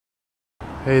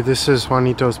Hey, this is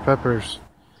Juanito's Peppers.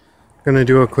 Gonna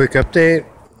do a quick update.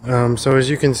 So as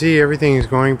you can see, everything is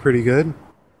going pretty good.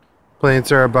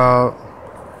 Plants are about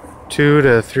 2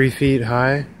 to 3 feet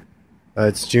high.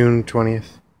 It's June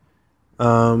 20th.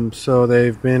 So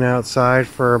they've been outside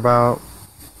for about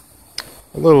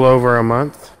a little over a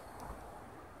month.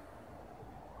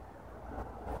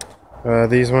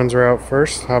 These ones are out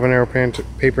first, habanero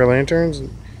paper lanterns.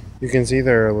 You can see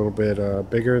they're a little bit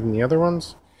bigger than the other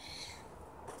ones.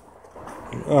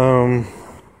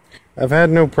 I've had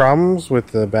no problems with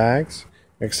the bags,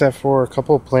 except for a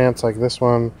couple of plants like this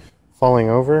one falling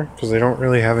over because they don't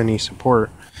really have any support.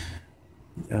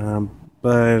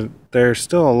 But they're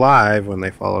still alive when they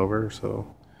fall over,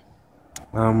 so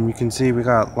you can see we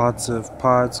got lots of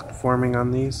pods forming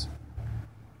on these.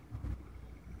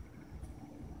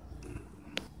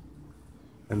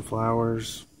 And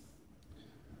flowers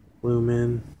bloom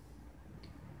in.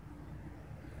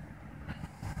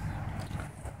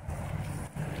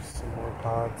 Some more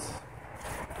pods.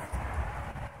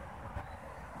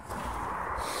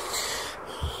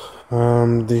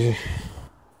 The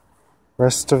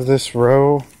rest of this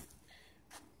row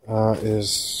is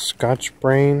Scotch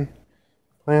Brain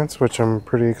plants, which I'm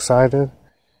pretty excited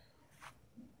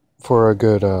for. A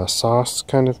good sauce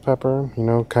kind of pepper, you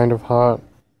know, kind of hot,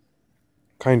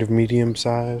 kind of medium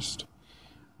sized,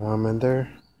 and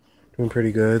they're doing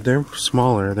pretty good. They're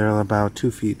smaller, they're about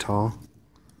 2 feet tall,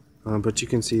 but you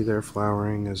can see they're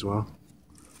flowering as well.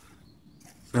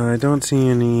 I don't see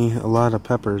a lot of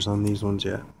peppers on these ones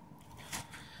yet.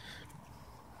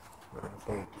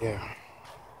 But yeah,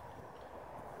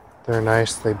 they're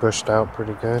nice. They bushed out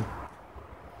pretty good.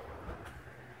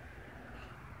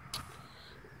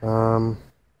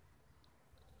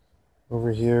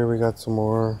 Over here we got some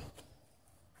more.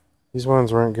 These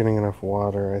ones weren't getting enough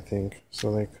water, I think,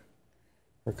 so they're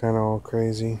kind of all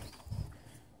crazy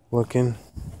looking.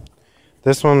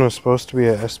 This one was supposed to be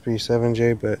a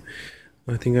SP7J, but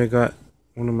I think I got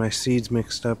one of my seeds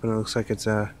mixed up, and it looks like it's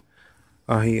a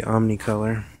Ahi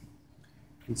Omnicolor.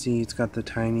 You can see it's got the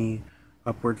tiny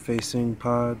upward facing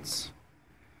pods,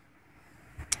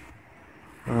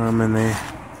 and they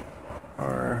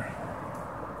are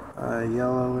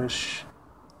yellowish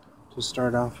to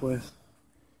start off with,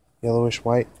 yellowish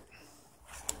white.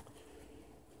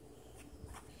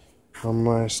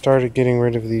 I started getting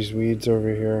rid of these weeds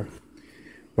over here.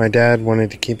 My dad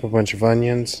wanted to keep a bunch of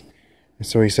onions,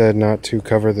 so he said not to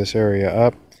cover this area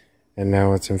up, and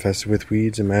now it's infested with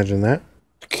weeds. Imagine that.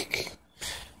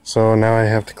 So now I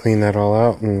have to clean that all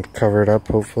out and cover it up,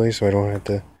 hopefully, so I don't have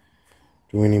to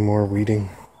do any more weeding.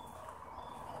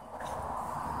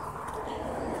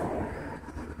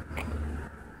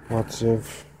 Lots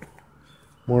of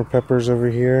more peppers over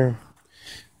here.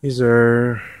 These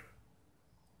are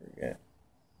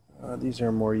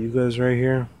more yuccas right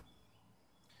here.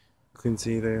 You can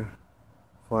see they're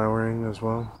flowering as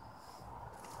well.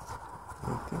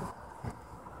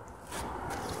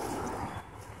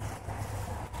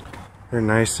 They're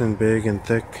nice and big and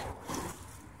thick.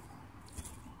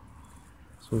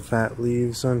 Some fat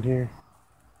leaves on here.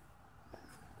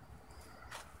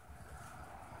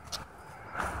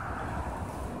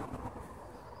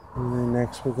 And then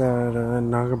next we got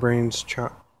Naga Brains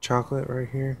chocolate right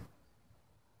here.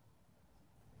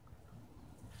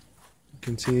 You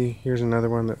can see here's another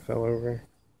one that fell over.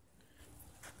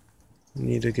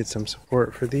 Need to get some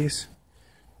support for these.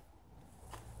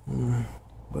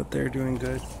 But they're doing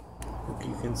good.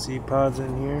 You can see pods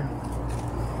in here.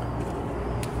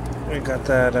 I got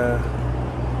that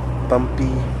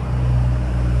bumpy,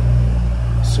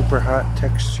 super hot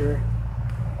texture.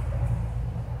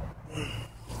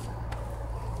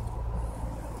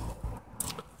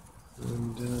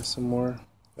 And some more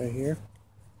right here.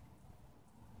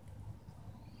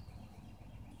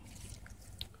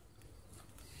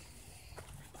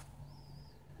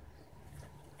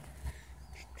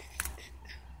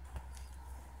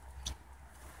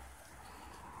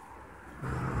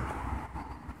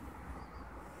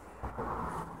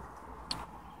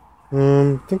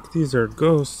 I think these are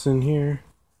ghosts in here.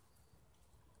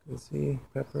 You can see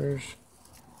peppers.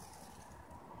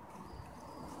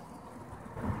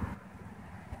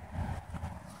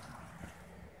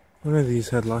 One of these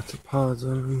had lots of pods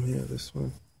on them. Yeah, this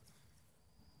one.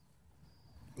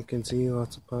 You can see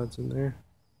lots of pods in there.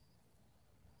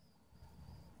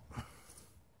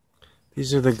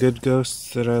 These are the good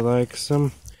ghosts that I like.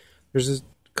 There's a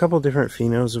couple different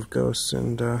phenos of ghosts,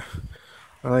 and I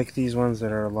like these ones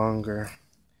that are longer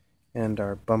and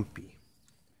are bumpy.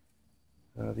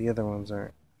 The other ones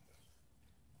aren't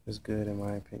as good in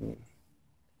my opinion.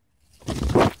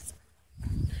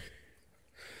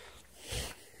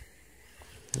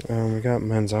 We got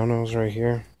manzanos right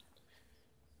here.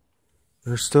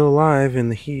 They're still alive in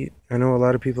the heat. I know a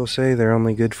lot of people say they're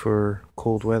only good for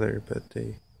cold weather, but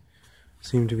they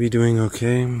seem to be doing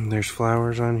okay. There's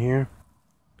flowers on here.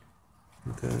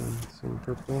 Some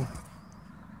purple.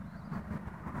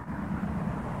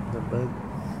 The bud.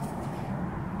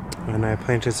 And I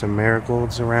planted some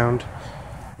marigolds around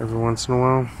every once in a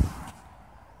while.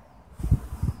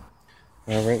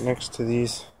 Right next to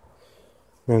these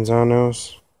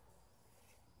manzanos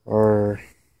are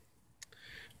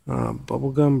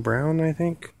bubblegum brown, I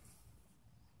think.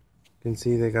 You can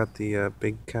see they got the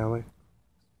big calyx.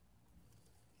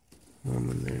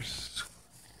 And there's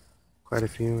quite a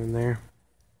few in there.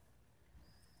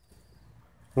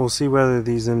 We'll see whether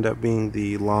these end up being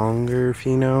the longer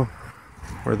pheno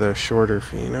or the shorter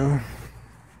pheno.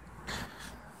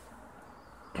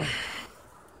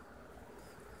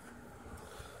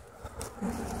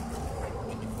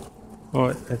 Oh,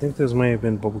 I think those may have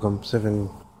been bubblegum 7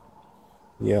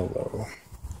 yellow.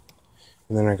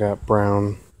 And then I got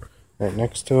brown right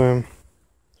next to him.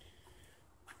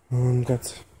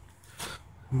 Got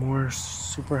more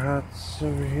super hots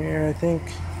over here, I think.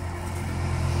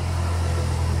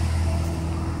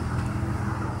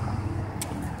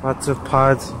 Lots of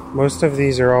pods. Most of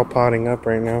these are all podding up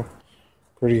right now.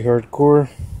 Pretty hardcore.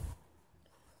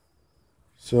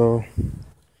 So,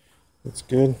 that's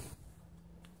good.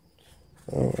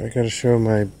 Oh, I gotta show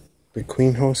my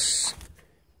Bequeenhos.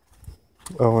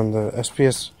 Oh, and the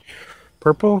SPS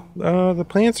purple. The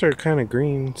plants are kind of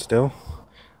green still.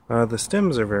 The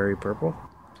stems are very purple.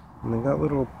 And they got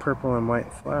little purple and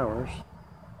white flowers.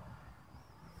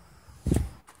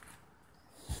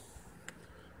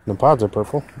 The pods are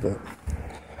purple, but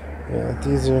yeah,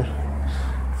 these are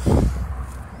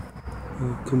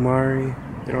Kumari.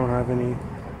 They don't have any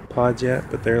pods yet,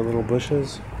 but they're little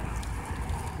bushes.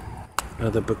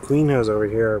 The Bequeenhos over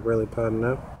here are really podding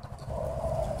up.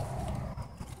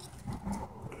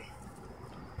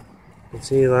 You can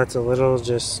see lots of little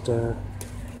just got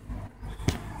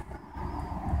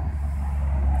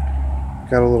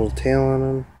a little tail on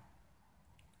them.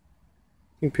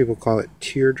 I think people call it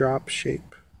teardrop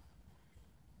shape.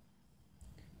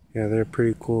 Yeah, they're a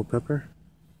pretty cool pepper.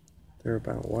 They're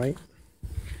about white.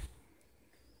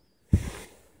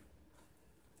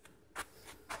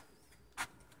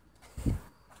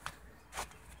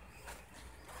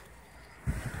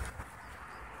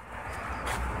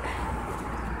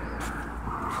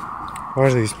 A lot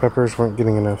of these peppers weren't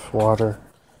getting enough water.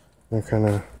 They're kind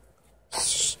of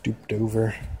stooped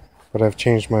over. But I've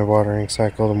changed my watering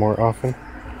cycle to more often.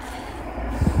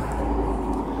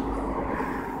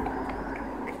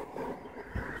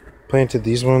 Planted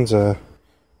these ones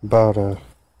about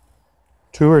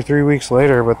 2 or 3 weeks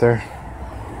later, but they're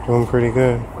doing pretty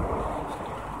good.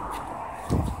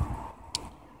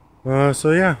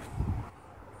 So yeah,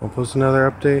 I'll post another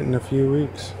update in a few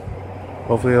weeks.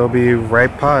 Hopefully it'll be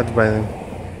ripe pods by then.